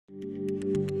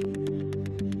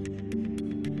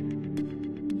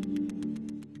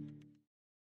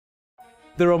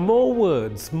There are more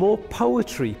words, more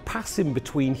poetry passing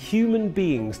between human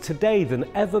beings today than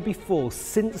ever before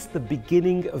since the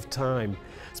beginning of time.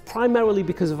 It's primarily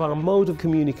because of our mode of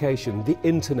communication, the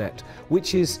internet,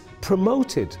 which is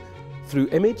promoted through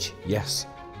image, yes,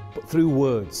 but through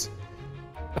words.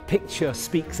 A picture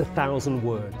speaks 1,000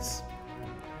 words,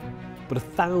 but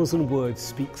 1,000 words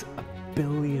speaks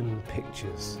 1,000,000,000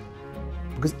 pictures.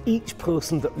 Because each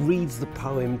person that reads the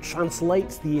poem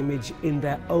translates the image in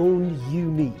their own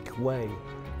unique way.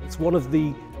 It's one of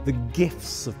the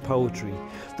gifts of poetry,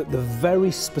 that the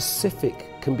very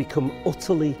specific can become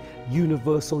utterly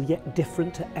universal, yet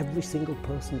different to every single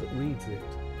person that reads it.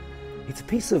 It's a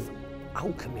piece of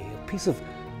alchemy, a piece of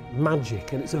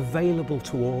magic, and it's available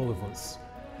to all of us.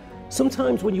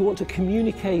 Sometimes when you want to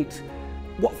communicate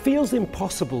what feels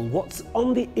impossible, what's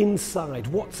on the inside,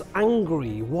 what's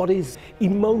angry, what is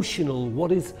emotional,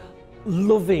 what is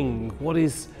loving, what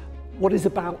is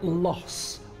about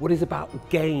loss, what is about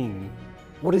gain,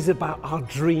 what is about our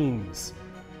dreams.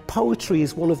 Poetry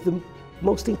is one of the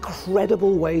most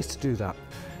incredible ways to do that.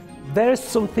 There's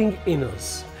something in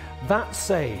us that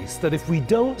says that if we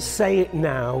don't say it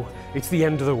now, it's the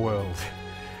end of the world.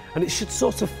 And it should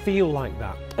sort of feel like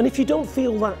that. And if you don't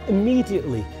feel that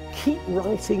immediately, keep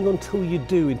writing until you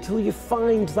do, until you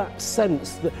find that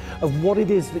sense of what it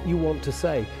is that you want to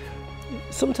say.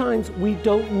 Sometimes we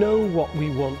don't know what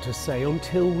we want to say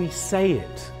until we say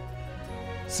it.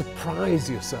 Surprise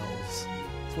yourselves.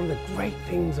 It's one of the great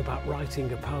things about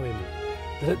writing a poem,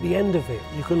 that at the end of it,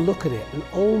 you can look at it and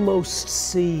almost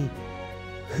see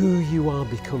who you are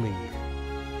becoming.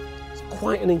 It's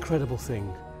quite an incredible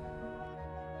thing.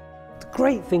 The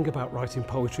great thing about writing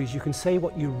poetry is you can say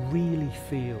what you really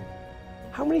feel.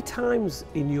 How many times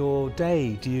in your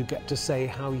day do you get to say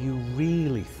how you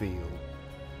really feel?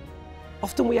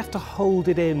 Often we have to hold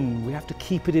it in, we have to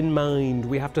keep it in mind,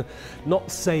 we have to not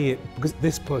say it because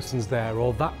this person's there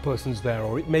or that person's there,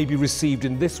 or it may be received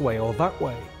in this way or that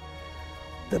way.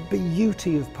 The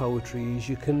beauty of poetry is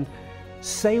you can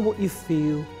say what you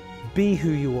feel, be who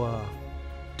you are,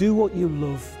 do what you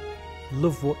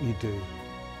love what you do.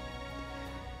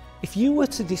 If you were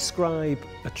to describe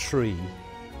a tree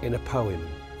in a poem,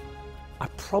 I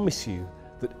promise you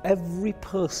that every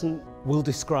person will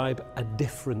describe a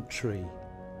different tree.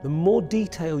 The more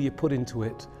detail you put into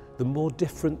it, the more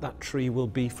different that tree will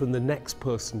be from the next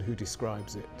person who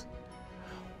describes it.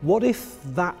 What if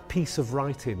that piece of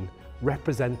writing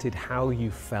represented how you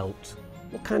felt?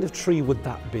 What kind of tree would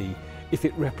that be if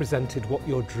it represented what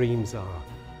your dreams are?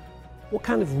 What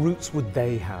kind of roots would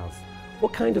they have?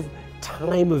 What kind of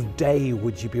time of day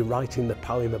would you be writing the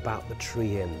poem about the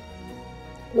tree in?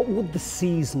 What would the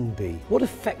season be? What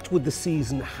effect would the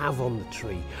season have on the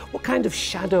tree? What kind of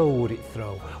shadow would it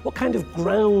throw? What kind of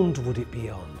ground would it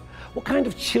be on? What kind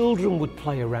of children would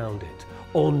play around it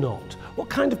or not? What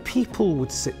kind of people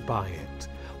would sit by it?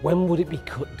 When would it be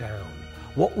cut down?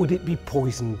 What would it be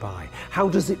poisoned by? How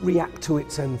does it react to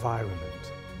its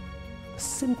environment? A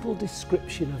simple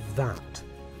description of that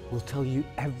will tell you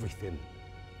everything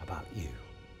about you.